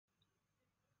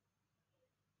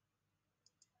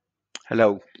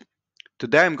Hello,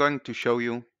 today I'm going to show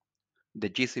you the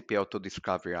GCP Auto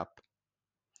Discovery app.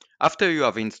 After you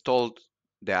have installed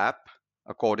the app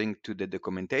according to the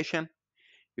documentation,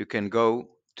 you can go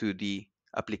to the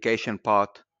application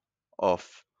part of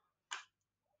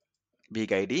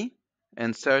BigID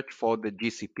and search for the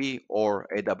GCP or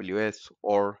AWS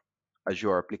or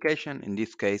Azure application. In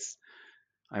this case,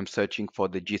 I'm searching for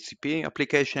the GCP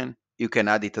application. You can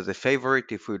add it as a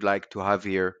favorite if you'd like to have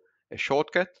here a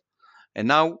shortcut. And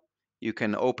now you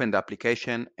can open the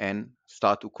application and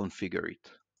start to configure it.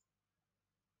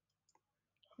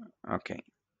 Okay,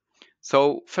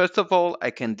 so first of all,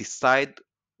 I can decide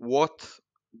what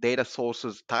data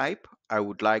sources type I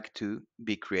would like to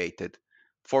be created.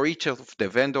 For each of the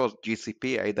vendors,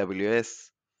 GCP,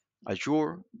 AWS,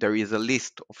 Azure, there is a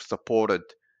list of supported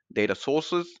data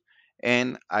sources,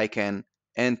 and I can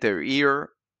enter here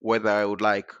whether I would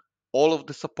like all of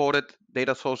the supported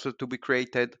data sources to be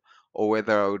created or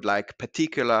whether I would like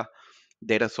particular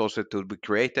data sources to be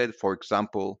created. For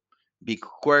example,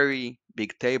 BigQuery,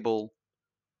 Bigtable,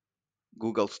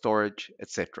 Google Storage,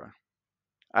 etc.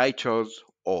 I chose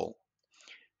all.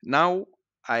 Now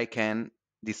I can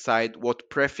decide what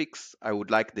prefix I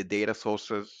would like the data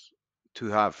sources to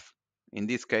have. In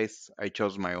this case, I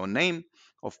chose my own name.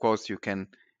 Of course, you can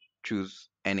choose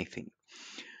anything.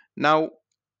 Now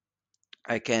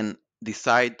I can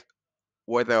decide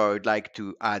whether I would like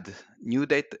to add new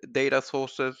data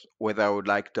sources, whether I would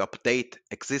like to update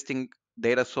existing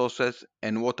data sources,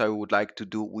 and what I would like to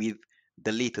do with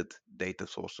deleted data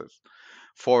sources.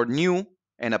 For new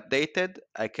and updated,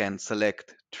 I can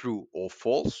select true or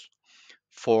false.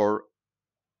 For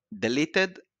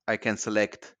deleted, I can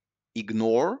select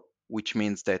ignore, which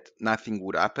means that nothing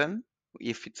would happen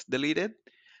if it's deleted.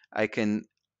 I can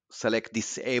select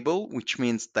disable, which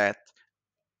means that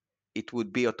it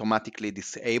would be automatically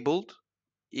disabled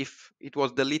if it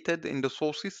was deleted in the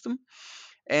source system.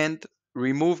 And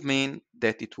remove mean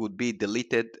that it would be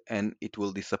deleted and it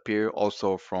will disappear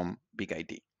also from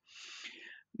BigID.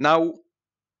 Now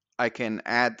I can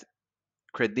add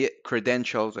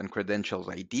credentials and credentials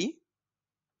ID.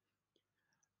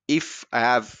 If I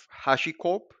have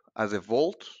HashiCorp as a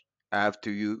vault, I have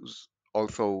to use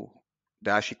also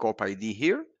the HashiCorp ID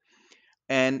here.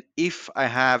 And if I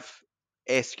have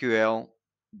SQL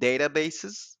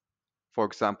databases, for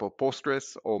example,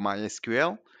 Postgres or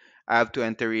MySQL, I have to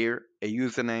enter here a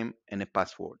username and a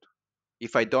password.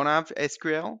 If I don't have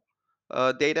SQL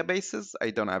databases, I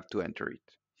don't have to enter it.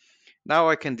 Now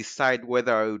I can decide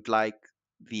whether I would like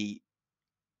the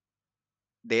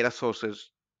data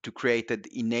sources to create it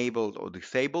enabled or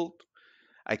disabled.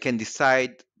 I can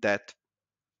decide that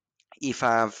if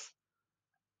I have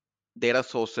data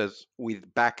sources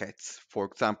with buckets, for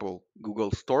example, Google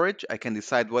Storage, I can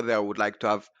decide whether I would like to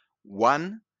have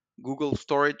one Google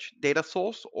Storage data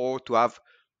source or to have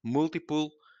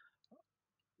multiple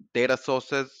data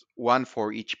sources, one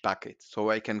for each bucket. So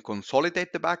I can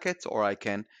consolidate the buckets or I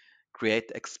can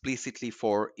create explicitly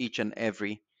for each and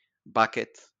every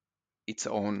bucket its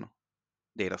own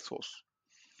data source.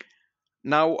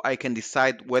 Now I can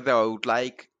decide whether I would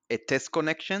like a test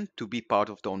connection to be part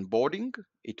of the onboarding.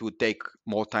 It would take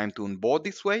more time to onboard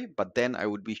this way, but then I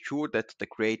would be sure that the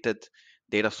created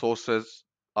data sources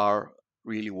are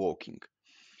really working.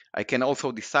 I can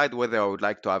also decide whether I would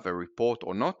like to have a report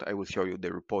or not. I will show you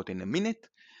the report in a minute.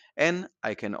 And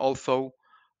I can also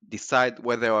decide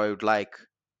whether I would like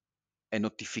a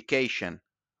notification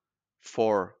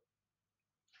for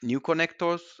new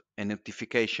connectors, a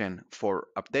notification for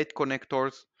update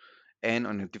connectors, and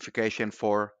a notification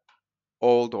for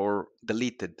old or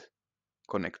deleted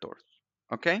connectors.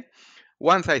 Okay.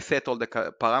 Once I set all the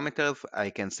parameters, I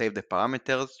can save the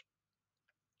parameters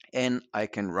and I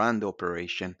can run the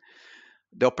operation.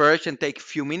 The operation takes a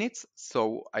few minutes,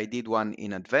 so I did one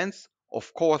in advance.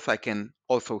 Of course, I can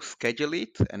also schedule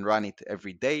it and run it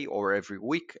every day or every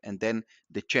week, and then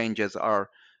the changes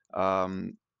are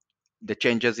the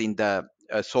changes in the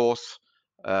source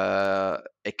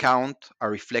account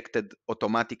are reflected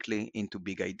automatically into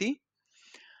BigID.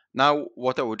 Now,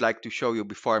 what I would like to show you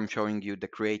before I'm showing you the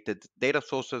created data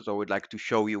sources, I would like to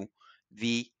show you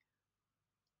the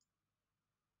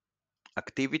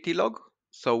activity log.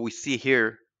 So we see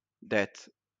here that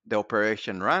the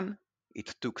operation ran.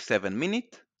 It took 7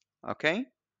 minutes, okay?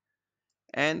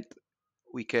 And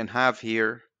we can have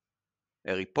here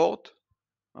a report,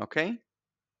 okay?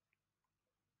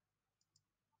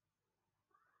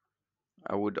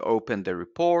 I would open the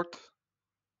report.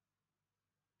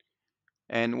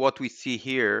 And what we see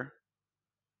here,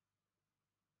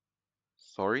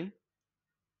 sorry,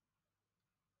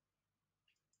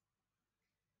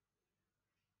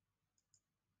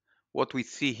 what we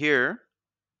see here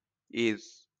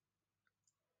is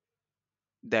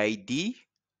the ID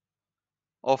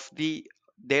of the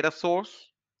data source,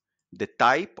 the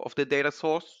type of the data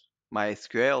source,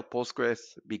 MySQL,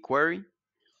 Postgres, BigQuery,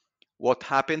 what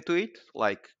happened to it,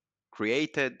 like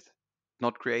created,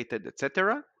 not created,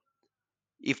 etc.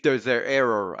 If there's an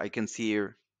error, I can see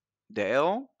here the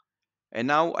error. And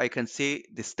now I can see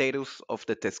the status of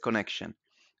the test connection.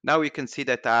 Now you can see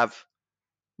that I have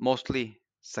mostly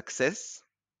success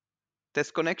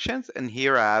test connections, and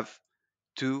here I have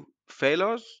two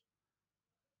failures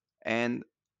and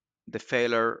the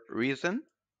failure reason.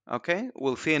 Okay,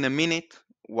 we'll see in a minute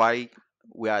why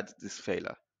we had this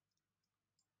failure.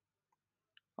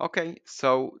 Okay,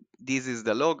 so this is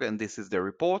the log and this is the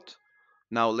report.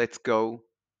 Now let's go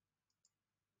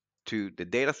to the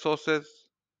data sources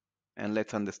and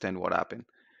let's understand what happened.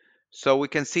 So we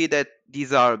can see that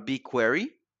these are BigQuery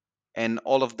and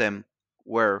all of them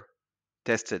were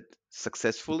tested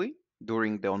successfully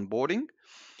during the onboarding.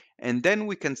 And then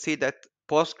we can see that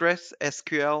Postgres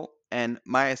SQL and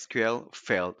MySQL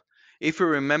failed. If you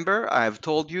remember, I have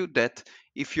told you that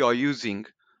if you are using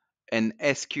an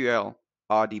SQL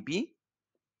RDB,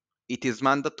 it is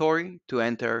mandatory to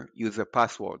enter user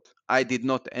password. I did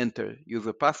not enter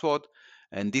user password,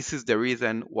 and this is the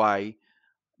reason why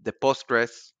the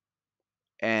Postgres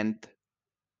and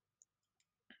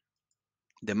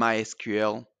the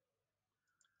MySQL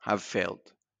have failed.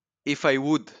 If I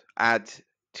would add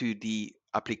to the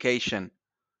application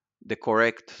the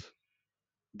correct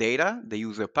data, the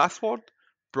user password,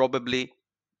 probably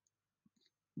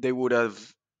they would have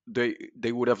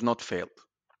they would have not failed.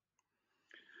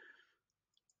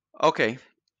 Okay,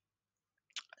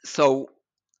 so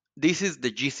this is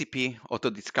the GCP Auto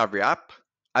Discovery app.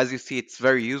 As you see, it's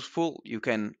very useful. You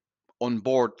can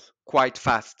onboard quite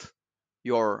fast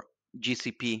your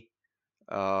GCP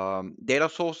data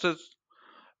sources.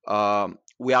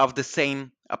 We have the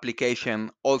same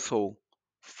application also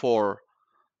for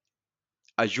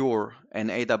Azure and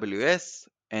AWS.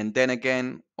 And then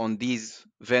again, on these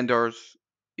vendors,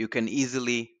 you can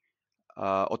easily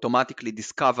automatically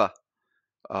discover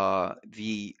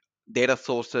the data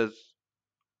sources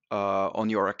on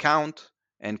your account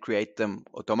and create them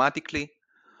automatically.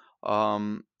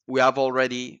 We have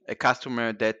already a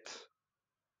customer that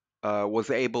was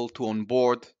able to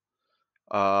onboard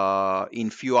in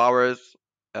few hours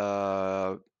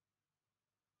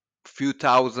few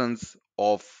thousands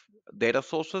of data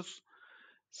sources.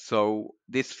 So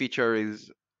this feature is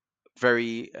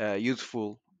very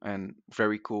useful and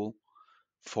very cool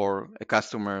for a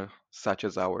customer such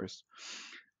as ours.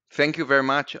 Thank you very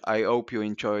much. I hope you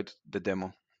enjoyed the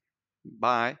demo.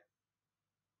 Bye.